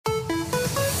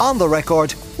On the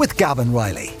Record with Gavin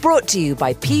Riley. Brought to you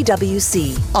by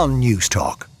PwC on News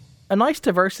Talk. A nice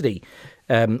diversity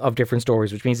of different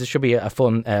stories, which means this should be a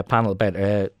fun panel about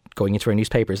going into our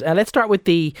newspapers. Let's start with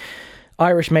the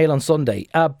Irish Mail on Sunday.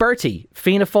 Bertie,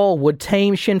 Fianna Fáil would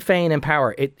tame Sinn Féin in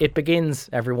power. It begins,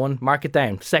 everyone. Mark it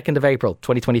down. 2nd of April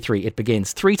 2023. It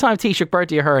begins. Three-time Taoiseach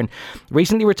Bertie Ahern,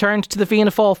 recently returned to the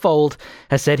Fianna Fáil fold,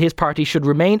 has said his party should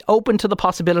remain open to the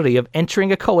possibility of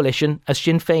entering a coalition as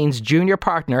Sinn Féin's junior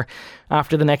partner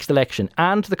after the next election.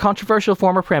 And the controversial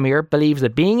former Premier believes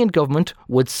that being in government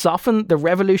would soften the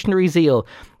revolutionary zeal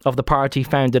of the party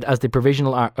founded as the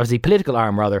political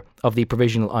arm of the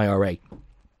Provisional IRA.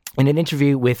 In an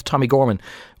interview with Tommy Gorman,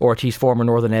 RT's former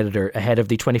Northern editor, ahead of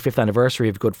the 25th anniversary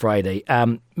of Good Friday,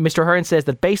 Mr Ahern says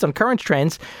that based on current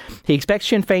trends, he expects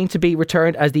Sinn Féin to be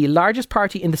returned as the largest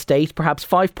party in the state, perhaps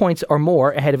 5 points or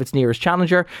more ahead of its nearest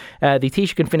challenger. The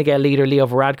Taoiseach and Fine Gael leader Leo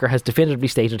Varadkar has definitively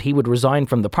stated he would resign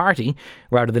from the party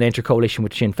rather than enter coalition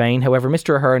with Sinn Féin. However,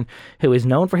 Mr Ahern, who is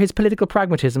known for his political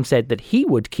pragmatism, said that he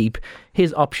would keep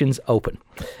his options open.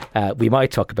 We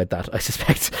might talk about that, I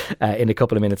suspect, in a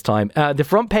couple of minutes' time. The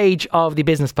front page of the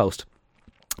Business Post.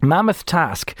 Mammoth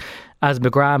task as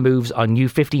McGrath moves on new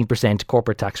 15%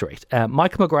 corporate tax rate.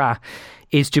 Michael McGrath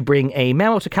is to bring a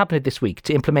memo to Cabinet this week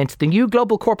to implement the new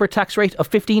global corporate tax rate of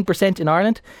 15% in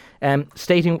Ireland,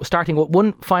 starting what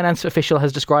one finance official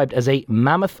has described as a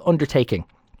mammoth undertaking.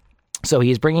 So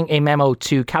he is bringing a memo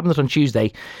to Cabinet on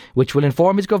Tuesday, which will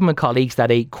inform his government colleagues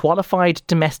that a qualified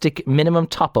domestic minimum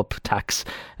top-up tax,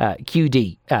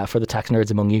 QD, for the tax nerds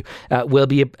among you, will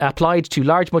be applied to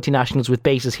large multinationals with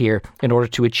bases here in order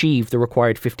to achieve the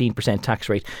required 15% tax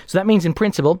rate. So that means, in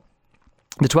principle,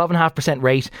 the 12.5%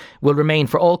 rate will remain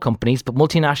for all companies, but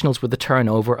multinationals with a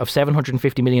turnover of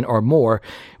 750 million or more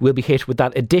will be hit with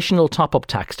that additional top-up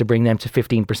tax to bring them to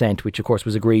 15%, which of course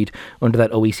was agreed under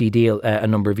that OECD deal a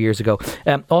number of years ago.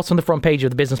 Also on the front page of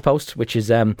the Business Post, which is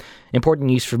important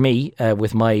news for me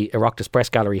with my Oireachtas Press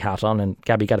Gallery hat on, and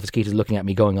Gabija Gataveckaite is looking at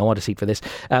me going, I want a seat for this.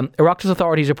 Oireachtas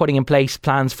authorities are putting in place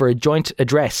plans for a joint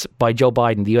address by Joe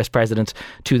Biden, the US President,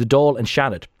 to the Dáil and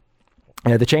Shannon.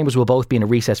 The chambers will both be in a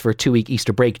recess for a 2-week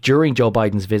Easter break during Joe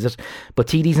Biden's visit, but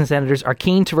TDs and senators are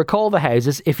keen to recall the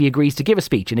houses if he agrees to give a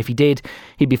speech, and if he did,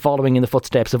 he'd be following in the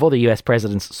footsteps of other US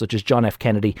presidents such as John F.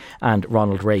 Kennedy and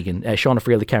Ronald Reagan. Sean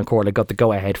Friel, the Count Corla, got the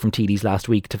go-ahead from TDs last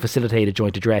week to facilitate a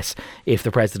joint address if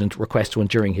the president requests one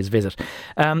during his visit.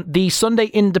 The Sunday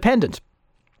Independent.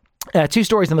 2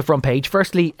 stories on the front page.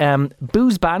 Firstly,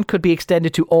 booze ban could be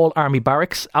extended to all army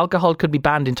barracks. Alcohol could be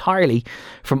banned entirely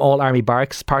from all army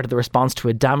barracks, part of the response to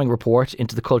a damning report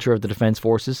into the culture of the Defence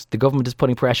Forces. The government is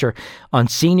putting pressure on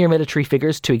senior military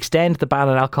figures to extend the ban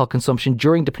on alcohol consumption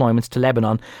during deployments to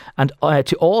Lebanon and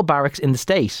to all barracks in the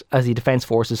state as the Defence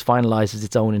Forces finalises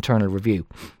its own internal review.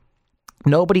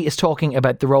 Nobody is talking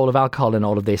about the role of alcohol in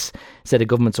all of this, said a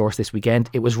government source this weekend.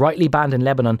 It was rightly banned in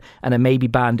Lebanon and it may be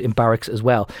banned in barracks as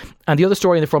well. And the other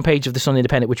story on the front page of the Sunday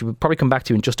Independent, which we'll probably come back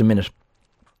to in just a minute.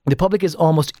 The public is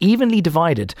almost evenly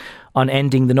divided on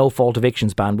ending the no-fault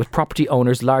evictions ban, with property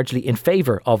owners largely in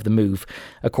favour of the move,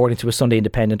 according to a Sunday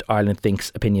Independent Ireland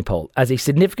Thinks opinion poll. As a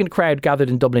significant crowd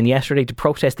gathered in Dublin yesterday to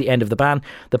protest the end of the ban,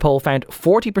 the poll found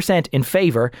 40% in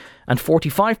favour and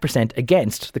 45%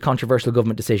 against the controversial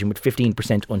government decision, with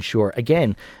 15% unsure.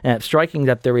 Again, striking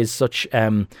that there is such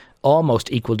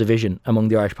almost equal division among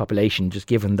the Irish population, just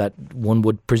given that one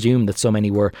would presume that so many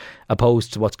were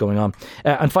opposed to what's going on.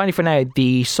 And finally, for now,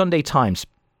 the Sunday Times.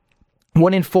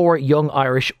 1 in 4 young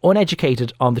Irish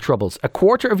uneducated on the Troubles. A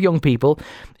quarter of young people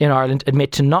in Ireland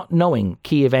admit to not knowing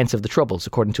key events of the Troubles,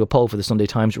 according to a poll for the Sunday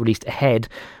Times released ahead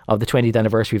of the 20th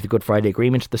anniversary of the Good Friday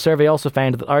Agreement. The survey also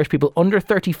found that Irish people under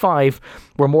 35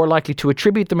 were more likely to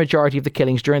attribute the majority of the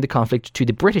killings during the conflict to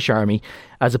the British Army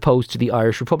as opposed to the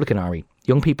Irish Republican Army.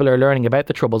 Young people are learning about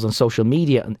the Troubles on social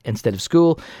media instead of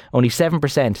school. Only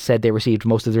 7% said they received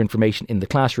most of their information in the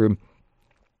classroom.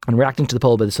 And reacting to the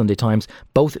poll by the Sunday Times,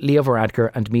 both Leo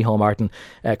Varadkar and Micheál Martin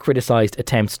criticised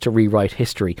attempts to rewrite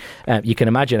history. You can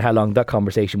imagine how long that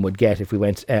conversation would get if we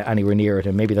went anywhere near it,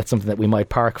 and maybe that's something that we might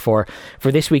park for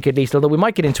this week at least, although we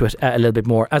might get into it a little bit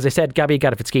more. As I said, Gabija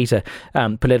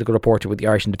Gataveckaite, political reporter with the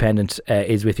Irish Independent,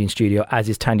 is with me in studio, as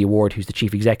is Tanya Ward, who's the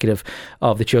Chief Executive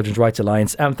of the Children's Rights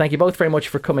Alliance. Thank you both very much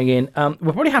for coming in.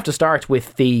 We'll probably have to start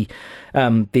with the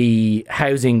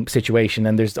housing situation,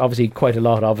 and there's obviously quite a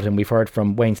lot of it, and we've heard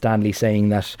from Wayne Stanley saying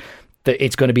that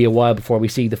it's going to be a while before we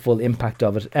see the full impact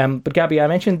of it. But Gabby, I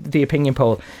mentioned the opinion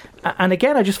poll, and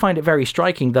again I just find it very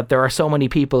striking that there are so many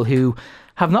people who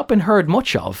have not been heard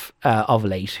much of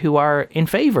late, who are in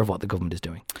favour of what the government is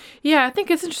doing. Yeah, I think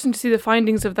it's interesting to see the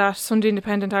findings of that Sunday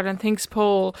Independent Ireland Thinks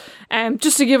poll.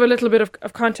 Just to give a little bit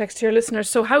of context to your listeners,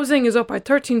 so housing is up by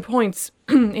 13 points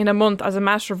in a month as a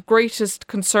matter of greatest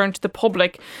concern to the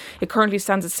public. It currently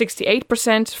stands at 68%,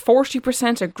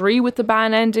 40% agree with the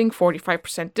ban ending,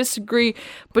 45% disagree.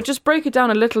 But just break it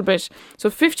down a little bit. So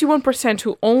 51%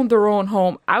 who own their own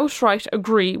home outright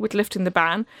agree with lifting the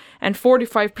ban, and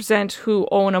 45% who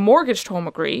own a mortgaged home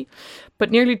agree.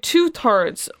 But nearly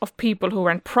 2/3 of people who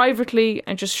rent privately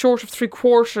and just short of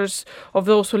 3/4 of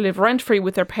those who live rent-free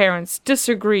with their parents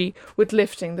disagree with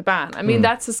lifting the ban. I mean,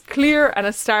 that's as clear and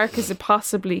as stark as it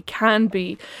possibly can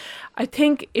be. I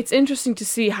think it's interesting to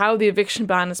see how the eviction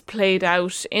ban has played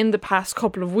out in the past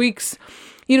couple of weeks.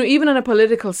 You know, even in a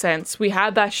political sense, we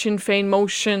had that Sinn Féin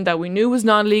motion that we knew was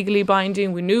non-legally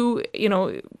binding. We knew, you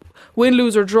know, win,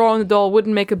 lose or draw on the Dáil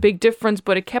wouldn't make a big difference,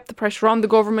 but it kept the pressure on the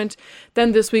government.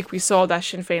 Then this week we saw that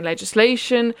Sinn Féin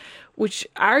legislation, which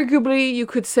arguably you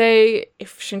could say,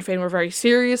 if Sinn Féin were very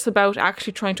serious about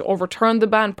actually trying to overturn the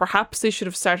ban, perhaps they should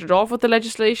have started off with the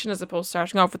legislation as opposed to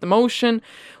starting off with the motion.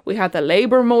 We had the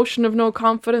Labour motion of no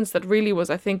confidence that really was,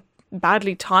 I think,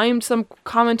 badly timed, some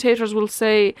commentators will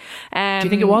say. Do you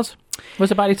think it was?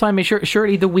 Was it badly timed? I mean,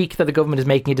 surely the week that the government is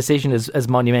making a decision as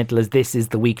monumental as this is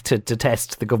the week to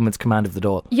test the government's command of the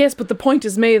Dáil. Yes, but the point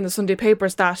is made in the Sunday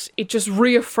papers that it just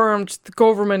reaffirmed the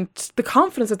government, the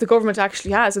confidence that the government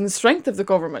actually has and the strength of the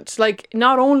government. Like,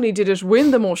 not only did it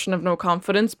win the motion of no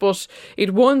confidence, but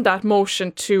it won that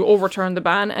motion to overturn the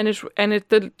ban, and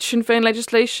the Sinn Féin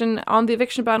legislation on the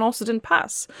eviction ban also didn't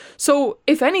pass. So,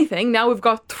 if anything, now we've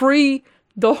got 3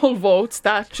 Dáil votes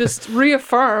that just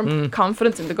reaffirm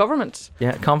confidence in the government.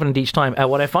 Yeah, confident each time.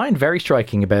 What I find very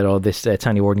striking about all this,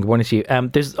 Tanya Ward, good morning to you.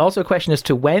 There's also a question as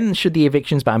to when should the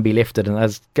evictions ban be lifted, and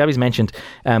as Gabby's mentioned,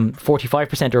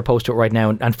 45% are opposed to it right now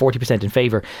and 40% in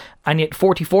favour, and yet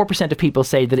 44% of people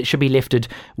say that it should be lifted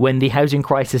when the housing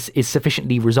crisis is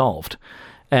sufficiently resolved.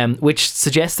 Which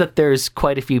suggests that there's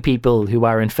quite a few people who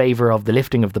are in favour of the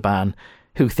lifting of the ban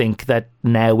who think that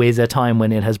now is a time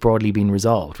when it has broadly been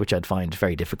resolved, which I'd find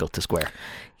very difficult to square.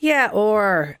 Yeah,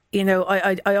 or, you know,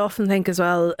 I often think as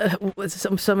well,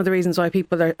 some of the reasons why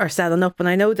people are selling up, and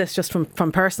I know this just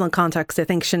from personal context, they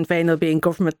think Sinn Féin will be in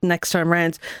government next time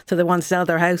round, so they want to sell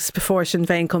their house before Sinn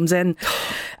Féin comes in.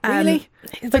 Really?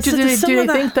 But do they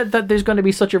think that there's going to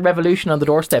be such a revolution on the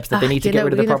doorsteps that they need to get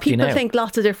rid of the property now? People think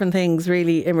lots of different things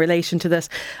really in relation to this.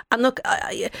 And look,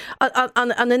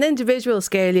 on an individual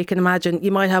scale, you can imagine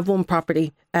you might have one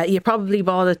property. You probably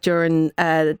bought it during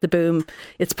the boom.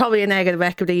 It's probably a negative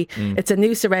equity. It's a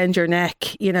noose around your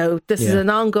neck. You know, this is an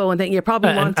ongoing thing. You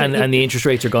probably want to... And the interest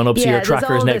rates are going up, so your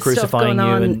tracker is now crucifying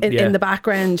you. In the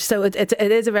background. So it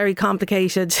is a very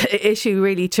complicated issue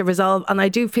really to resolve. And I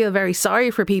do feel very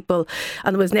sorry for people.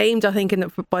 And it was named, I think,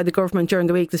 by the government during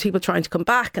the week. There's people trying to come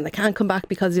back and they can't come back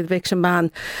because of the eviction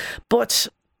ban. But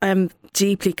I'm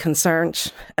deeply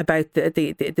concerned about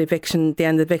the eviction, the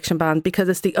end of the eviction ban, because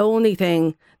it's the only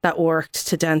thing that worked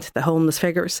to dent the homeless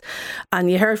figures.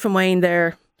 And you heard from Wayne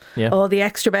there, all the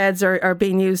extra beds are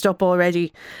being used up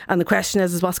already. And the question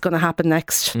is what's going to happen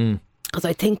next? Because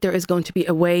I think there is going to be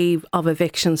a wave of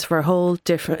evictions for a whole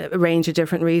different range of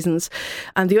different reasons.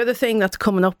 And the other thing that's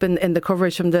coming up in the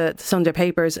coverage from the Sunday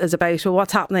papers is about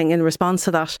what's happening in response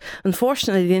to that.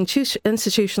 Unfortunately, the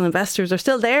institutional investors are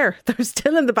still there. They're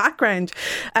still in the background.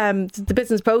 The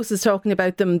Business Post is talking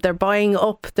about them. They're buying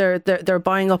up. They're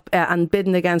buying up and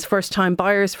bidding against first-time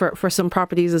buyers for some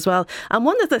properties as well. And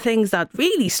one of the things that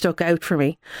really stuck out for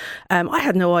me, I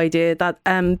had no idea that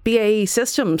BAE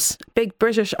Systems, big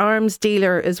British arms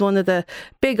dealer, is one of the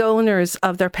big owners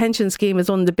of their pension scheme, is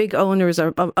one of the big owners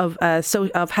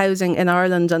of housing in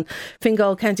Ireland, and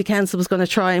Fingal County Council was going to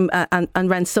try and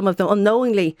rent some of them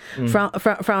unknowingly from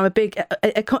a big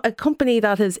a company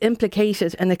that is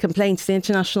implicated in a complaint to the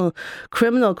International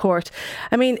Criminal Court.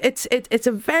 I mean, it's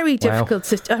a very difficult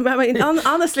situation. I mean,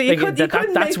 honestly, you couldn't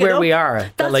that's make where it we up.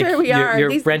 are. That's where we are.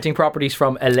 You're renting properties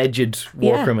from alleged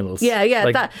war criminals.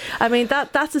 Yeah.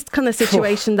 That's the kind of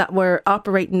situation that we're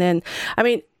operating in. I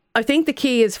mean, I think the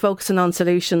key is focusing on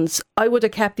solutions. I would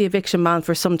have kept the eviction ban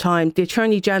for some time. The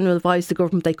Attorney General advised the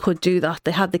government they could do that.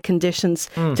 They had the conditions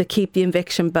to keep the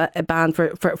eviction ban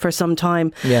for some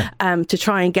time, to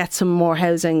try and get some more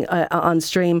housing on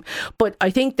stream. But I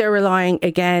think they're relying,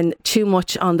 again, too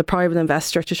much on the private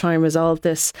investor to try and resolve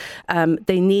this.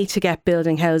 They need to get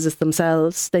building houses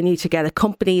themselves. They need to get a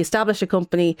company, establish a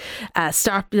company,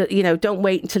 don't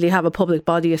wait until you have a public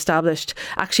body established.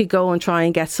 Actually go and try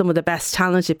and get some of the best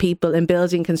talented people in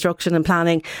building, construction and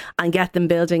planning and get them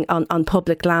building on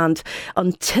public land.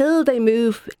 Until they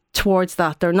move towards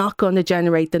that, they're not going to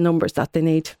generate the numbers that they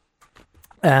need.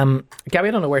 Gabby,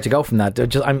 I don't know where to go from that.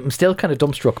 I'm still kind of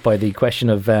dumbstruck by the question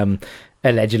of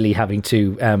allegedly having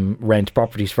to rent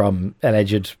properties from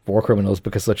alleged war criminals,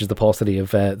 because such is the paucity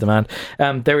of the man.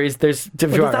 There's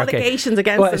allegations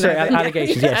against them.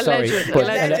 Allegations,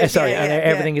 yes, sorry.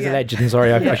 Everything is alleged, and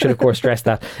sorry, I should of course stress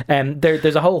that.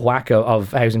 There's a whole whack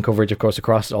of housing coverage, of course,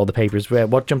 across all the papers.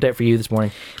 What jumped out for you this morning?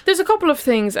 There's a couple of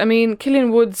things. I mean, Killian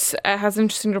Woods has an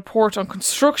interesting report on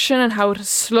construction and how it has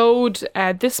slowed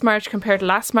this March compared to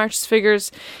last March's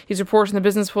figures. He's reporting in the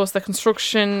Business Post that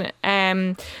construction,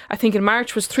 I think in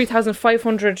March was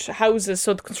 3,500 houses,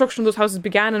 so the construction of those houses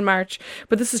began in March,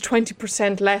 but this is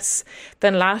 20% less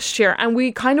than last year, and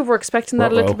we kind of were expecting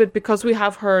that a little bit, because we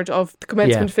have heard of the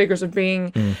commencement figures of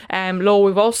being low.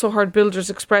 We've also heard builders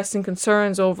expressing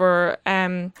concerns over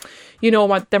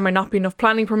there might not be enough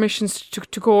planning permissions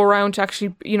to go around to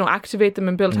actually activate them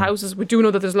and build houses. We do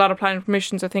know that there's a lot of planning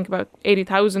permissions, I think about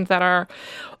 80,000 that are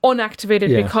unactivated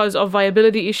because of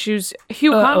viability issues.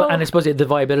 Hugh Connell, and I suppose the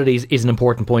viability is an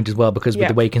important point as well, because with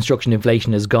the way construction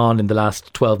inflation has gone in the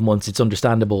last 12 months, it's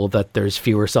understandable that there's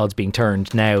fewer sods being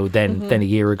turned now than a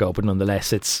year ago, but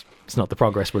nonetheless it's not the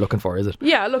progress we're looking for, is it?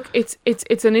 Yeah, look,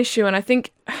 it's an issue, and I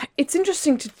think it's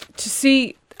interesting to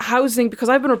see housing, because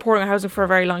I've been reporting on housing for a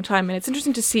very long time, and it's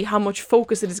interesting to see how much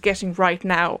focus it is getting right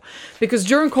now, because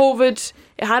during COVID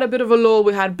it had a bit of a lull.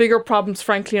 We had bigger problems,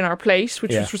 frankly, on our plate,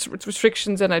 which was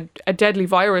restrictions and a deadly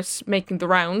virus making the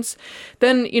rounds.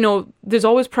 Then there's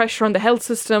always pressure on the health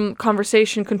system,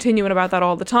 conversation continuing about that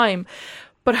all the time.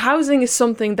 But housing is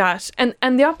something that,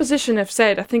 and the opposition have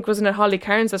said, I think wasn't it Holly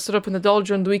Cairns that stood up in the Dáil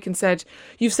during the week and said,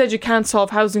 you've said you can't solve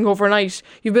housing overnight.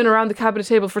 You've been around the cabinet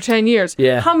table for 10 years.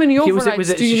 Yeah. How many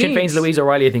overnights do you Sinn need? Féin's Louise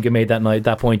O'Reilly, I think, who made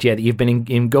that point. Yeah, that you've been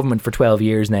in government for 12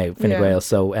 years now, Fine Gael.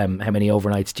 So how many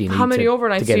overnights do you need? How many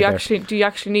overnights do you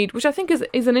actually need? Which I think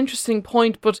is an interesting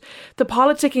point. But the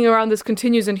politicking around this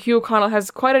continues, and Hugh Connell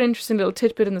has quite an interesting little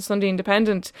tidbit in the Sunday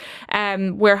Independent,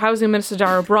 where Housing Minister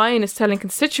Darragh O'Brien is telling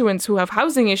constituents who have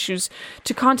housing issues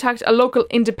to contact a local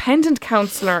independent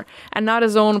councillor and not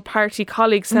his own party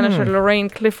colleague, Senator Lorraine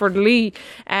Clifford Lee.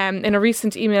 In a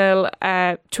recent email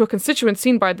to a constituent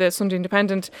seen by the Sunday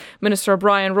Independent, Minister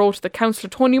O'Brien wrote that Councillor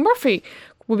Tony Murphy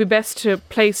would be best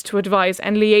placed to advise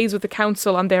and liaise with the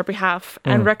council on their behalf,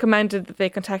 and recommended that they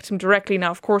contact him directly.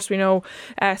 Now, of course, we know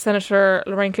Senator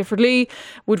Lorraine Clifford Lee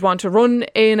would want to run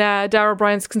in Darragh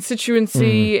O'Brien's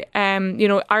constituency.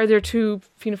 Are there two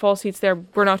Fianna Fáil seats there?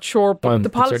 We're not sure, but the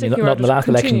politics not in the last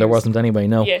election there wasn't anyway.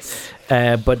 No. Yes.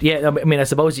 But yeah, I mean, I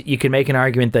suppose you can make an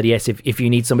argument that yes, if you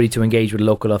need somebody to engage with a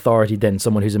local authority, then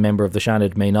someone who's a member of the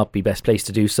Seanad may not be best placed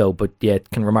to do so. But yeah, it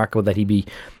can remarkable that he be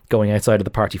going outside of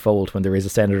the party fold when there is a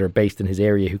senator based in his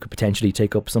area who could potentially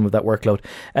take up some of that workload.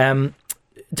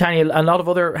 Tanya, a lot of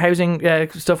other housing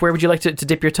stuff. Where would you like to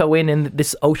dip your toe in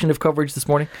this ocean of coverage this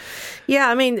morning? Yeah,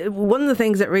 I mean, one of the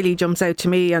things that really jumps out to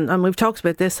me, and we've talked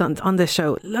about this on this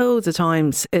show loads of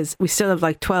times, is we still have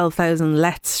like 12,000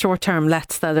 lets, short-term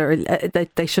lets that are that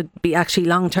they should be actually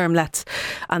long-term lets,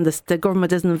 and the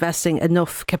government isn't investing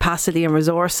enough capacity and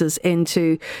resources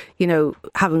into,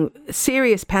 having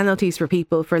serious penalties for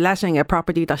people for letting a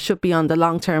property that should be on the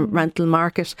long-term rental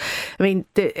market. I mean,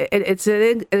 it's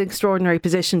an extraordinary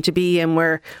position to be in,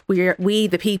 where we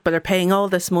the people are paying all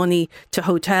this money to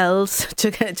hotels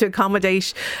to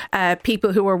accommodate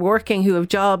people who are working, who have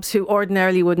jobs, who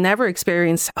ordinarily would never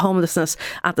experience homelessness.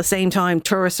 At the same time,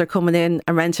 tourists are coming in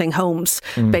and renting homes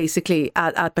basically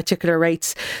at particular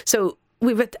rates. So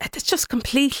it's just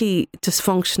completely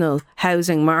dysfunctional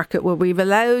housing market, where we've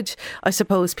allowed, I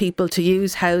suppose, people to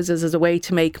use houses as a way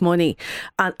to make money,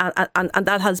 and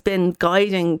that has been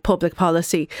guiding public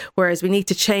policy, whereas we need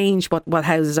to change what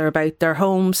houses are about. They're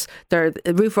homes, they're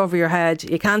a roof over your head.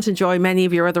 You can't enjoy many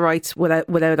of your other rights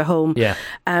without a home.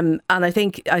 And I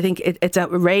think it's a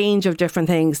range of different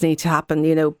things need to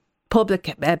happen.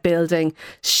 Public building,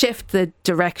 shift the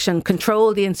direction,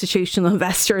 control the institutional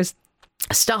investors,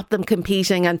 stop them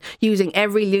competing and using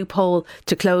every loophole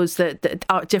to close the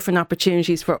different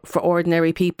opportunities for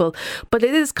ordinary people. But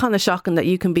it is kind of shocking that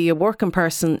you can be a working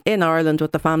person in Ireland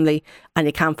with a family and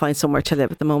you can't find somewhere to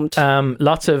live at the moment.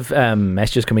 Lots of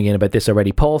messages coming in about this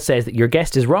already. Paul says that your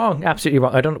guest is wrong, absolutely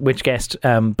wrong. I don't know which guest,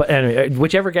 but anyway,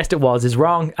 whichever guest it was is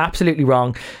wrong, absolutely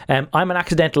wrong. I'm an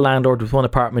accidental landlord with one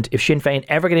apartment. If Sinn Féin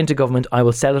ever get into government, I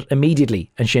will sell it immediately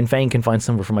and Sinn Féin can find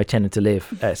somewhere for my tenant to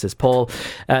live, says Paul.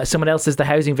 Someone else says, says the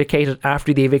housing vacated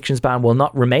after the evictions ban will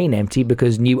not remain empty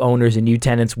because new owners and new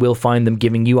tenants will find them,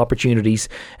 giving new opportunities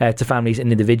to families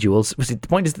and individuals. The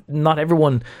point is, not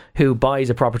everyone who buys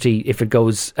a property, if it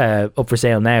goes up for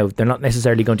sale now, they're not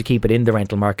necessarily going to keep it in the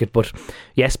rental market. But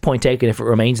yes, point taken, if it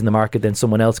remains in the market, then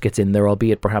someone else gets in there,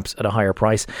 albeit perhaps at a higher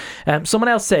price. Someone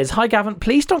else says, hi Gavin,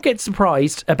 please don't get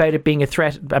surprised about it being a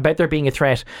threat, about there being a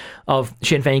threat of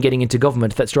Sinn Féin getting into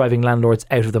government that's driving landlords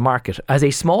out of the market. As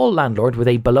a small landlord with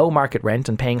a below market rent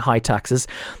and paying high taxes,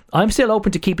 I'm still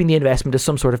open to keeping the investment as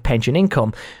some sort of pension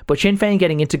income, but Sinn Féin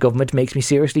getting into government makes me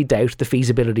seriously doubt the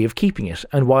feasibility of keeping it.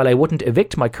 And while I wouldn't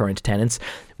evict my current tenants,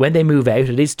 when they move out,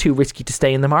 it is too risky to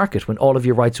stay in the market when all of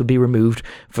your rights will be removed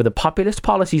for the populist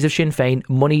policies of Sinn Féin,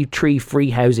 money tree free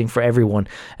housing for everyone,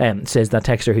 says that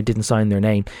texter who didn't sign their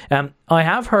name. I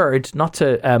have heard, not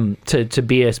to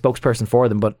be a spokesperson for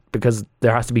them, but because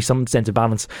there has to be some sense of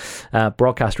balance,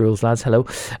 broadcast rules, lads, hello.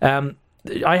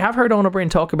 I have heard Ona Bryn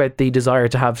talk about the desire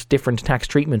to have different tax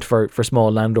treatment for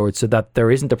small landlords, so that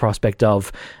there isn't the prospect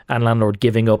of a landlord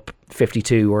giving up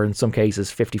 52 or in some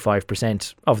cases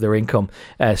 55% of their income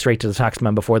straight to the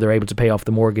taxman before they're able to pay off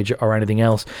the mortgage or anything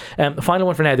else. The final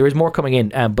one for now, there is more coming in,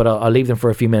 but I'll leave them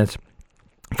for a few minutes.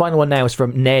 Final one now is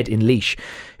from Ned in Laois,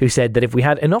 who said that if we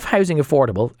had enough housing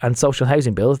affordable and social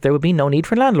housing bills, there would be no need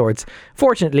for landlords.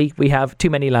 Fortunately, we have too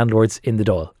many landlords in the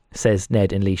Dáil, says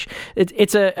Ned in Laois.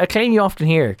 It's a claim you often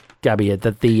hear, Gabija,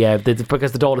 that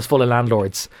because the Dáil is full of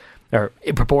landlords, or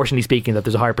proportionally speaking, that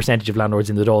there's a higher percentage of landlords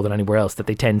in the Dáil than anywhere else, that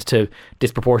they tend to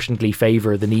disproportionately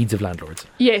favour the needs of landlords.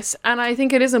 Yes, and I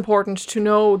think it is important to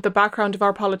know the background of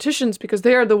our politicians, because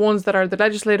they are the ones that are the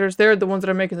legislators, they're the ones that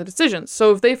are making the decisions.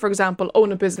 So if they, for example,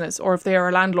 own a business, or if they are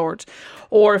a landlord,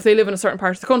 or if they live in a certain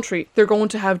part of the country, they're going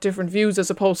to have different views as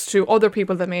opposed to other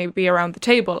people that may be around the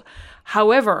table.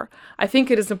 However, I think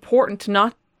it is important to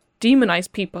not demonise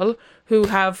people who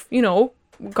have,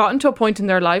 gotten to a point in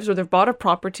their lives where they've bought a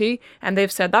property and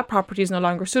they've said that property is no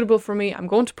longer suitable for me, I'm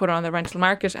going to put it on the rental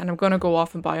market and I'm going to go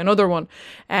off and buy another one.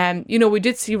 We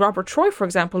did see Robert Troy, for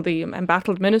example, the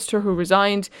embattled minister who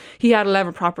resigned. He had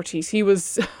 11 properties. He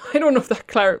was, I don't know if that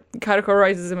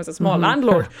categorises him as a small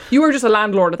landlord. You were just a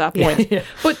landlord at that point. Yeah.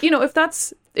 But if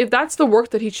that's the work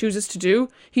that he chooses to do,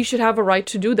 he should have a right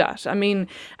to do that. And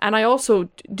I also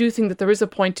do think that there is a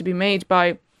point to be made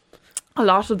by a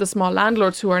lot of the small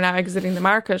landlords who are now exiting the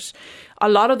market. A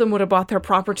lot of them would have bought their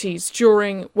properties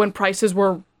during when prices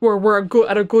were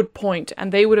at a good point,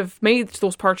 and they would have made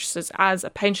those purchases as a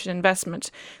pension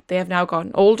investment. They have now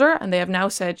gotten older and they have now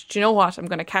said, do you know what, I'm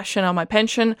going to cash in on my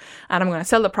pension and I'm going to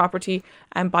sell the property.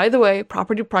 And by the way,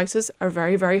 property prices are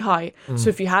very, very high. So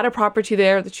if you had a property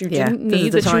there that you didn't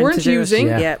need, that you weren't using,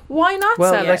 why not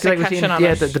sell it and cash in on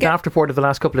it? The draft report of the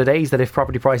last couple of days, that if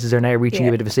property prices are now reaching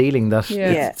a bit of a ceiling, that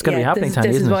it's going to be happening, Tanya,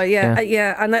 isn't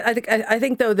it? And I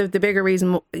think though the bigger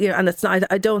reason, and it's not,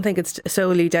 I don't think it's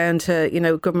solely down to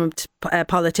government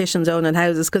politicians owning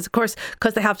houses, because of course,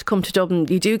 because they have to come to Dublin,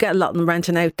 you do get a lot of them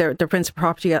renting out their principal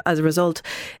property as a result.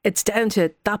 It's down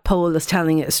to that poll is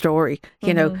telling you a story.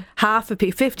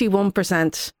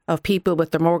 51% of people with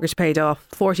their mortgage paid off,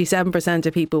 47%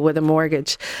 of people with a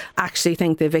mortgage actually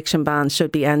think the eviction ban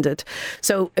should be ended.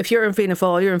 So if you're in Fianna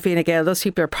Fáil, you're in Fine Gael, those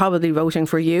people are probably voting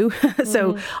for you.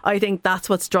 So I think that's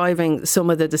what's driving some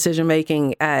of the decision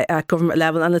making at government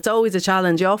level, and it's always a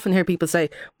challenge. You often hear people say,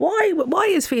 why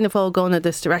is Fianna Fáil going in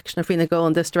this direction or Fianna Gael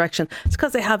in this direction? It's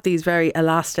because they have these very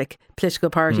elastic political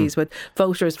parties with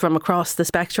voters from across the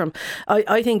spectrum.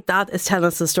 I think that is telling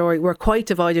us the story. We're quite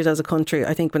divided as a country,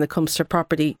 I think, when it comes to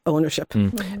property ownership.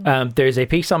 There's a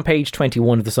piece on page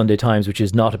 21 of the Sunday Times which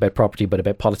is not about property but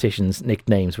about politicians'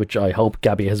 nicknames, which I hope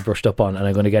Gabby has brushed up on, and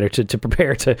I'm going to get her to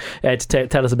prepare to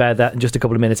tell us about that in just a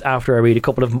couple of minutes after I read a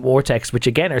couple of more texts which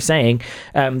again are saying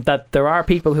that there are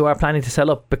people who are planning to sell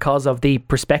up because of the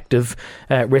prospective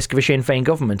risk of a Sinn Féin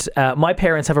government. My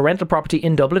parents have a rental property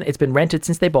in Dublin. It's been rented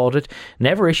since they bought it.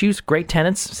 Never issues. Great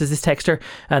tenants, says this texter,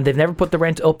 and they've never put the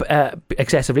rent up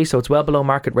excessively, so it's well below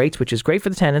market rates, which is great for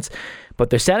the tenants. But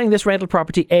they're selling this rental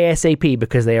property ASAP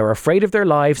because they are afraid of their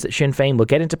lives, that Sinn Féin will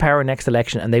get into power next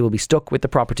election and they will be stuck with the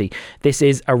property. This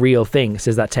is a real thing,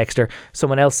 says that texter.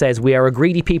 Someone else says, we are a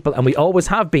greedy people and we always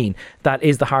have been. That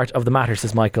is the heart of the matter,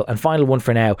 says Michael. And final one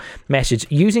for now, message: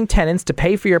 using tenants to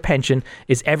pay for your pension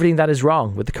is everything that is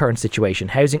wrong with the current situation.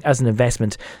 Housing as an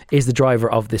investment is the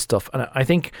driver of this stuff. And I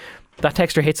think that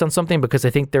texter hits on something, because I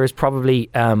think there is probably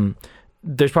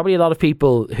there's probably a lot of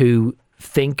people who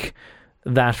think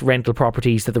that rental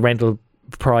properties, that the rental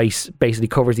price basically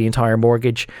covers the entire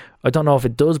mortgage. I don't know if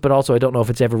it does, but also I don't know if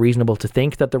it's ever reasonable to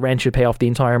think that the rent should pay off the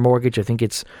entire mortgage. I think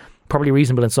it's probably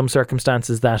reasonable in some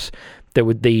circumstances that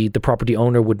the property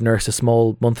owner would nurse a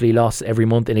small monthly loss every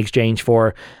month in exchange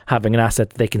for having an asset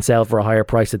that they can sell for a higher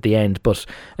price at the end. But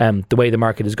the way the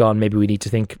market has gone, maybe we need to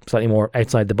think slightly more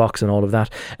outside the box and all of that.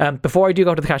 Before I do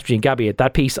go to the cash machine, Gabby,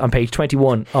 that piece on page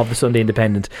 21 of the Sunday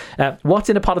Independent, what's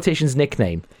in a politician's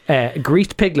nickname?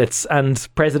 Greased piglets and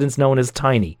presidents known as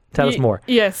Tiny. Tell us more.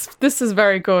 Yes, this is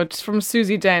very good from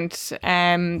Susie Dent.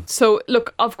 So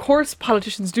look, of course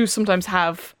politicians do sometimes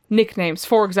have nicknames.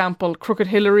 For example, Crooked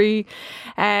Hillary,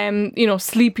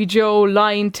 Sleepy Joe,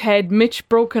 Lying Ted, Mitch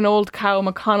Broken Old Cow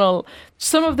McConnell.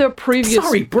 Some of their previous...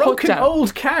 Sorry, Broken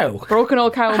Old Cow? Broken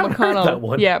Old Cow McConnell. Heard that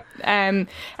one. Yeah. And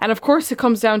of course it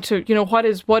comes down to,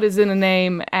 what is in a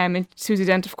name. And Susie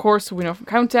Dent, of course, we know from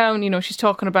Countdown, she's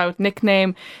talking about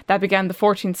nickname that began the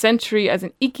 14th century as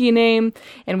an Iki name,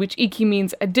 in which Iki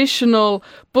means additional.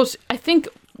 But I think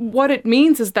what it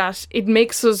means is that it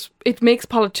makes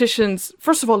politicians,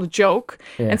 first of all, a joke,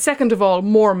 and second of all,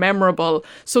 more memorable.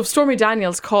 So if Stormy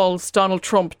Daniels calls Donald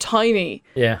Trump tiny,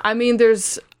 I mean,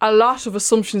 there's a lot of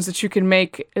assumptions that you can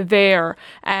make there.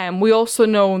 We also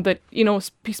know that,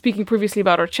 speaking previously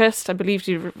about our chest, I believe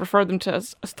you referred them to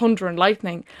as thunder and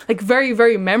lightning, like very,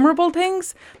 very memorable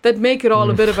things that make it all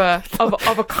a bit of a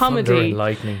comedy. Thunder and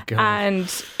lightning, God.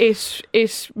 And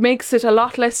it makes it a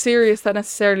lot less serious than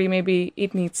necessarily maybe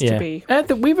it needs to be.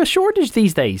 We have a shortage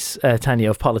these days, Tanya,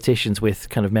 of politicians with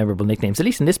kind of memorable nicknames, at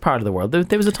least in this part of the world.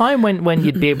 There was a time when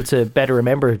you'd be able to better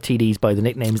remember TDs by the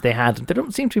nicknames they had. There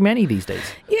don't seem to be many these days.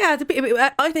 Yeah,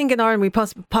 I think in Ireland we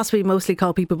possibly mostly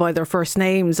call people by their first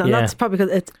names, and that's probably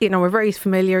because we're very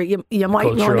familiar. You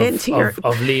might run into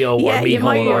of Leo or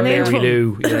Miho or Mary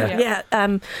Lou.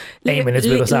 Eamon is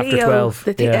with us after Leo, 12.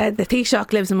 The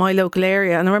Taoiseach lives in my local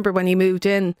area, and I remember when he moved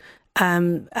in.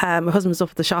 My husband was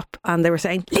up at the shop and they were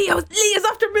saying Leo's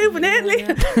after moving in.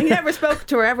 He never spoke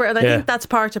to her ever, and I think that's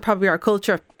part of probably our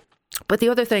culture. But the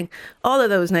other thing, all of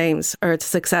those names are the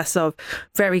success of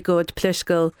very good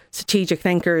political strategic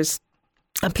thinkers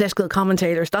and political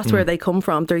commentators. That's where they come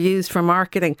from. They're used for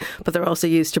marketing, but they're also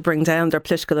used to bring down their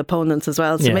political opponents as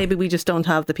well. So maybe we just don't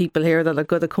have the people here that are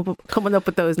good at coming up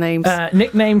with those names.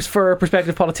 Nicknames for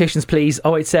prospective politicians, please.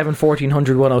 087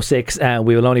 1400 106.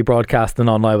 We will only broadcast the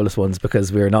non-libelous ones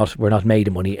because we're not made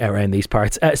of money around these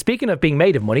parts. Speaking of being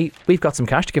made of money, we've got some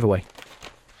cash to give away.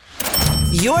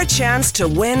 Your chance to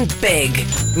win big.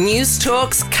 News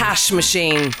Talk's cash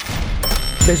machine.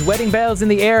 There's wedding bells in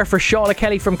the air for Shaula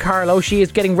Kelly from Carlow. She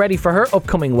is getting ready for her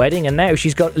upcoming wedding, and now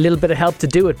she's got a little bit of help to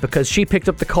do it because she picked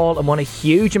up the call and won a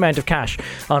huge amount of cash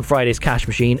on Friday's cash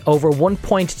machine. Over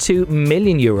 €1.2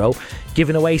 million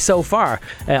given away so far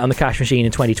on the cash machine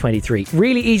in 2023.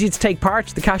 Really easy to take part.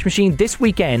 The cash machine this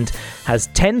weekend has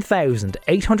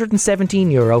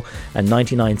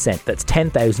 €10,817.99. That's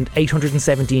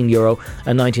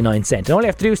 €10,817.99. And all you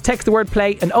have to do is text the word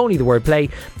play and only the word play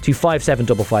to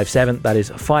 57557. That is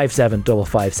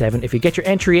 57557. If you get your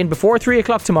entry in before 3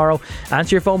 o'clock tomorrow,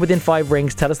 answer your phone within 5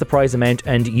 rings, tell us the prize amount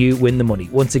and you win the money.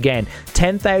 Once again,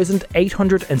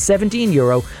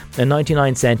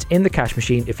 €10,817.99 in the cash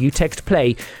machine if you text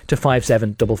play to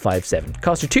 57557.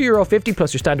 Cost you €2.50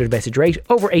 plus your standard message rate.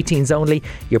 Over 18s only.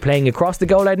 You're playing across the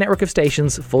Go Loud network of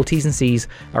stations. Full T's and C's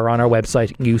are on our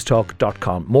website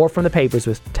newstalk.com. More from the papers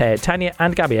with Tanya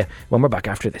and Gabija when we're back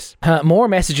after this. More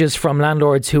messages from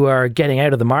landlords who are getting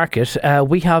out of the market.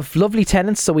 We have lovely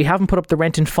tenants, so we haven't put up the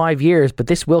rent in 5 years, but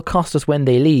this will cost us when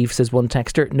they leave, says one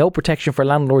texter. No protection for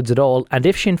landlords at all, and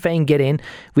if Sinn Féin get in,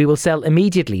 we will sell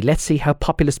immediately. Let's see how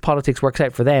populist politics works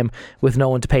out for them with no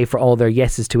one to pay for all their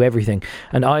yeses to everything.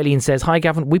 And Eileen says, hi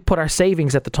Gavin, we put our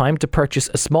savings at the time to purchase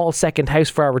a small second house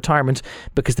for our retirement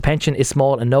because the pension is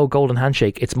small and no golden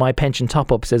handshake. It's my pension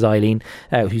top up, says Eileen,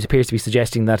 who appears to be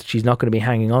suggesting that she's not going to be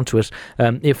hanging on to it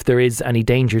if there is any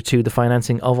danger to the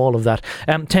financing of all of that.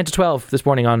 10 to 12 this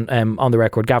morning on the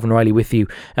record. Gavin Riley with you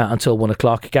until 1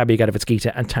 o'clock. Gabija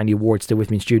Gataveckaite and Tanya Ward still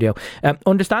with me in studio.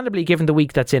 Understandably, given the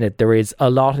week that's in it, there is a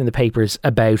lot in the papers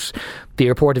about the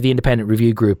report of the Independent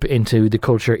Review Group into the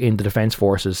culture in the Defence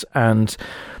Forces, and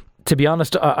to be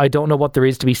honest, I don't know what there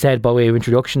is to be said by way of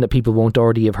introduction that people won't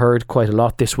already have heard quite a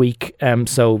lot this week.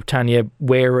 So Tanya,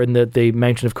 where in the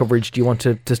mountain of coverage do you want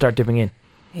to start dipping in?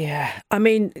 Yeah, I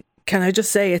mean, can I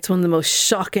just say it's one of the most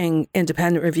shocking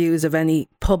independent reviews of any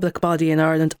public body in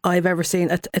Ireland I've ever seen.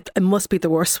 It must be the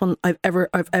worst one I've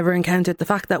ever encountered. The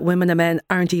fact that women and men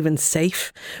aren't even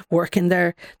safe working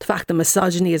there. The fact that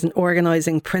misogyny is an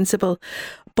organising principle.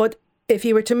 But if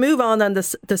you were to move on, and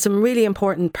there's some really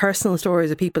important personal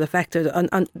stories of people affected,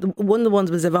 and one of the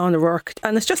ones was Yvonne O'Rourke,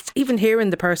 and it's just even hearing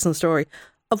the personal story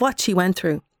of what she went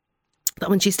through. that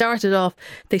when she started off,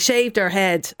 they shaved her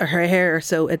head or her hair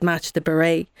so it matched the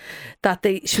beret, that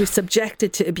she was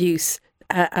subjected to abuse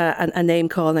and name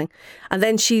calling. And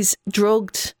then she's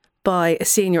drugged by a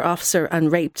senior officer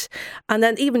and raped. And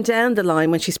then even down the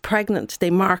line, when she's pregnant, they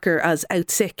mark her as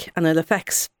out sick, and it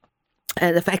affects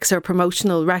her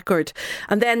promotional record.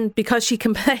 And then because she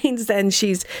complains, then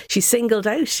she's singled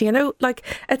out, you know, like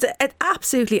it's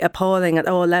absolutely appalling at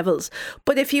all levels.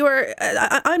 But if you were,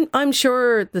 I'm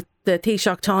sure that the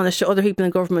Taoiseach, Taoiseach, other people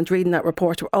in government reading that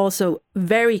report were also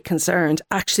very concerned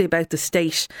actually about the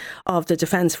state of the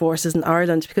Defence Forces in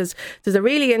Ireland, because there's a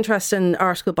really interesting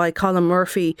article by Colin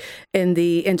Murphy in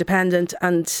the Independent,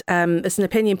 and it's an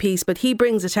opinion piece, but he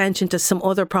brings attention to some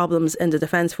other problems in the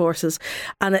Defence Forces,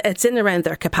 and it's in around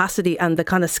their capacity and the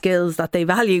kind of skills that they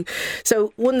value.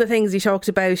 So one of the things he talked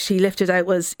about, he lifted out,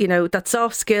 was, you know, that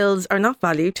soft skills are not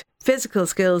valued, physical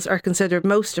skills are considered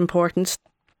most important,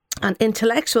 and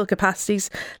intellectual capacities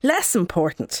less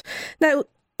important. Now,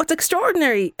 what's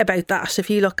extraordinary about that, if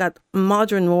you look at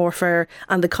modern warfare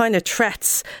and the kind of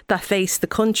threats that face the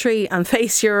country and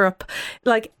face Europe,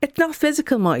 like, it's not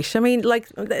physical might. I mean, like,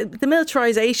 the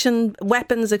militarisation,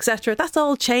 weapons, etc., that's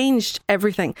all changed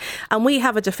everything. And we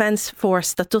have a defence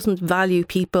force that doesn't value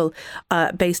people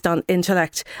based on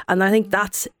intellect. And I think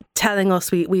that's telling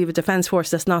us we have a defence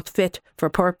force that's not fit for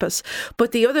purpose.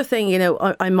 But the other thing, you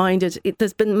know, I minded,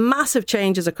 there's been massive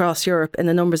changes across Europe in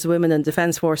the numbers of women in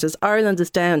defence forces. Ireland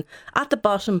is down at the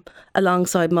bottom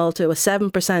alongside Malta, with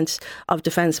 7% of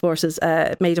defence forces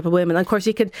made up of women. And of course,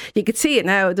 you could see it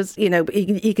now. There's, you know,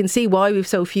 you can see why we've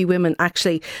so few women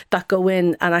actually that go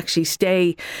in and actually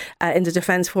stay in the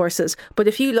defence forces. But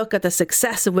if you look at the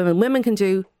success of women can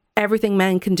do everything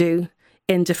men can do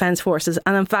in defence forces.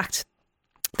 And in fact,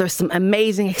 there's some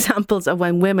amazing examples of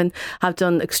when women have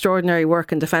done extraordinary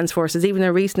work in defence forces. Even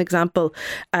a recent example,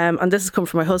 and this has come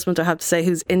from my husband, I have to say,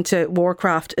 who's into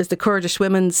warcraft, is the Kurdish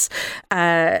women's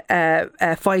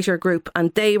fighter group,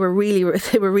 and they were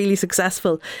really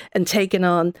successful in taking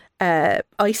on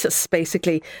ISIS,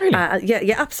 basically. Really?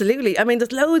 Yeah, absolutely. I mean,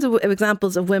 there's loads of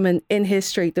examples of women in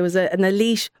history. There was an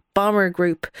elite bomber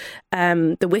group,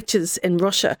 the Witches in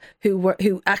Russia,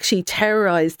 who actually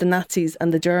terrorised the Nazis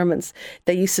and the Germans.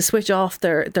 They used to switch off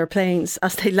their planes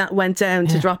as they went down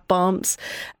to drop bombs,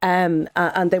 and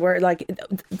they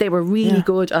were really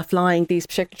good at flying these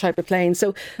particular type of planes.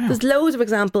 So there's loads of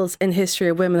examples in history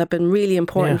of women that have been really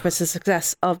important for the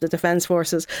success of the Defence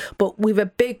Forces. But we've a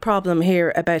big problem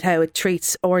here about how it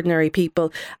treats ordinary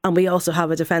people, and we also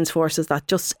have a Defence Forces that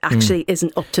just actually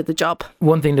isn't up to the job.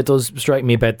 One thing that does strike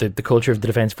me about the culture of the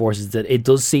Defence Forces is that it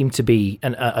does seem to be,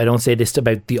 and I don't say this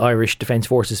about the Irish Defence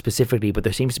Forces specifically, but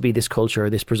there seems to be this culture,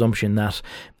 this presumption that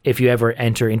if you ever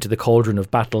enter into the cauldron of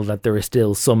battle, that there is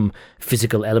still some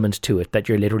physical element to it, that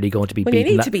you're literally going to be beaten.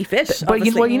 You need to be fit. But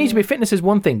you need to be. Fitness is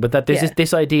one thing, but that there's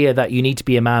this idea that you need to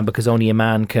be a man because only a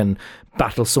man can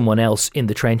battle someone else in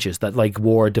the trenches, that like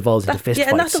war devolves into fist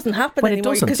fights. And that doesn't happen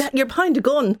anymore because you're behind a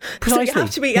gun. Precisely. So you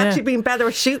have to be actually being better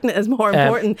at shooting it is more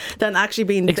important than actually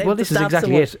being well, this is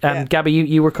exactly someone. it. Gabby,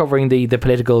 you were covering the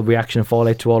political reaction and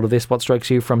fallout to all of this. What strikes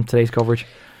you from today's coverage?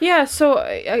 Yeah, so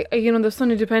the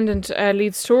Sun Independent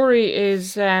lead story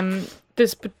is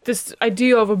this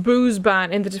idea of a booze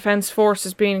ban in the Defence Force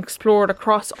is being explored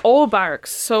across all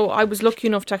barracks. So I was lucky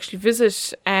enough to actually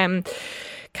visit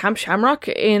Camp Shamrock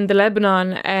in the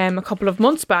Lebanon a couple of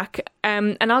months back,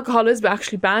 and alcohol is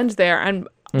actually banned there, and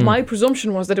my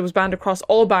presumption was that it was banned across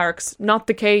all barracks. Not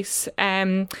the case.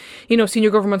 Senior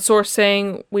government source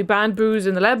saying we banned booze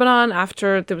in the Lebanon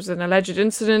after there was an alleged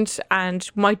incident, and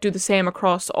might do the same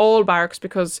across all barracks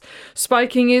because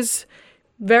spiking is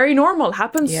very normal,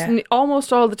 happens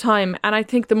almost all the time. And I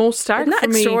think the most stark for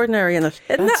me, extraordinary in it.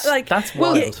 Isn't that like, that's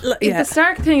wild. The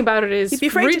stark thing about it is you'd be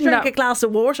afraid to drink a glass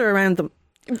of water around them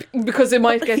because it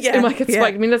might get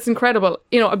spiked. I mean, that's incredible.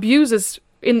 Abuse is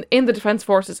in the Defence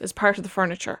Forces is part of the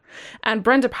furniture, and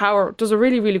Brenda Power does a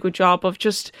really, really good job of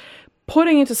just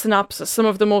putting into synopsis some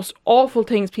of the most awful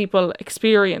things people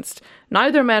experienced.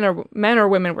 Neither men or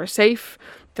women were safe.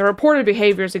 The reported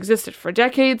behaviours existed for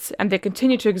decades, and they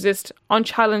continue to exist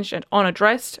unchallenged and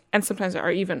unaddressed, and sometimes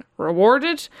are even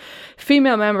rewarded.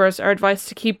 Female members are advised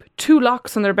to keep 2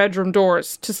 locks on their bedroom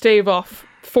doors to stave off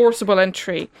forcible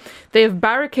entry. They have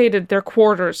barricaded their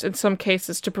quarters in some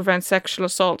cases to prevent sexual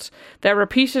assault. There are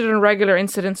repeated and regular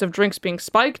incidents of drinks being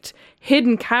spiked,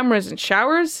 hidden cameras in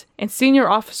showers, and senior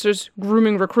officers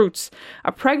grooming recruits.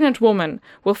 A pregnant woman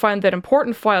will find that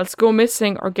important files go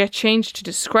missing or get changed to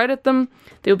discredit them.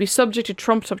 They will be subject to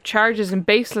trumped up charges and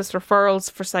baseless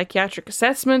referrals for psychiatric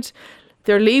assessment.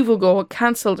 Their leave will go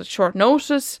cancelled at short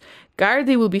notice.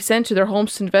 Gardaí will be sent to their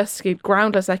homes to investigate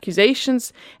groundless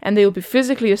accusations, and they will be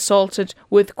physically assaulted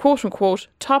with quote-unquote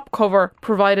top cover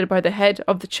provided by the head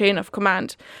of the chain of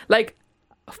command. Like,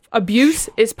 abuse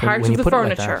is part of the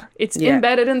furniture. It's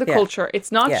embedded in the culture.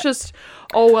 It's not just,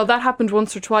 oh, well, that happened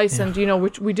once or twice and, you know,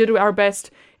 we did our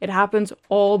best. It happens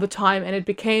all the time, and it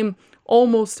became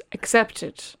almost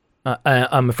accepted.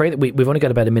 I'm afraid that we've only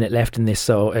got about a minute left in this,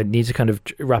 so I need to kind of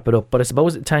wrap it up. But I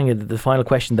suppose, Tanya, the final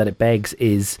question that it begs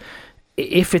is,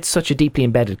 if it's such a deeply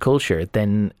embedded culture,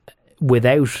 then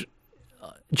without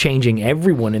changing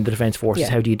everyone in the Defence Forces,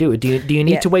 how do you do it? Do you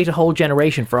need to wait a whole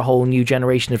generation for a whole new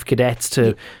generation of cadets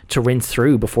to rinse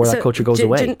through before that culture goes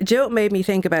away? Do you know what made me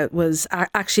think about was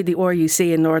actually the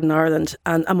RUC in Northern Ireland,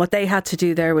 and what they had to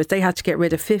do there was they had to get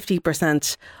rid of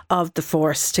 50% of the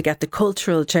force to get the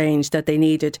cultural change that they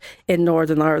needed in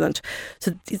Northern Ireland.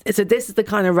 So this is the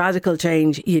kind of radical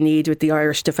change you need with the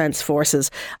Irish Defence Forces,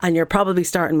 and you're probably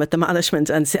starting with the management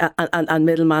and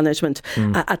middle management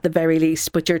at the very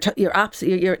least. But you're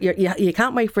absolutely you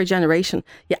can't wait for a generation.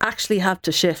 You actually have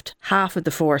to shift half of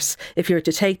the force if you're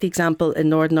to take the example in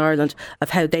Northern Ireland of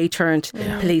how they turned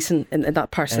policing in that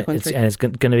part of the country. It's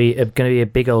going to be a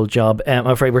big old job. I'm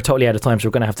afraid we're totally out of time, so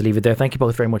we're going to have to leave it there. Thank you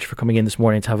both very much for coming in this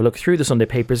morning to have a look through the Sunday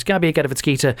papers. Gabija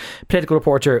Gataveckaite, political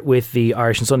reporter with the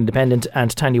Irish and Sun Independent,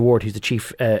 and Tanya Ward, who's the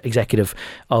chief executive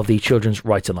of the Children's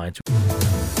Rights Alliance.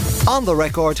 On the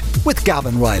Record with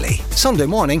Gavin Riley. Sunday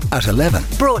morning at 11.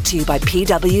 Brought to you by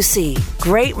PwC.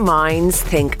 Great minds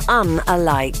think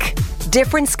unalike.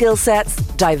 Different skill sets,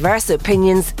 diverse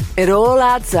opinions. It all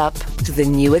adds up to the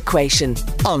new equation.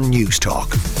 On News Talk.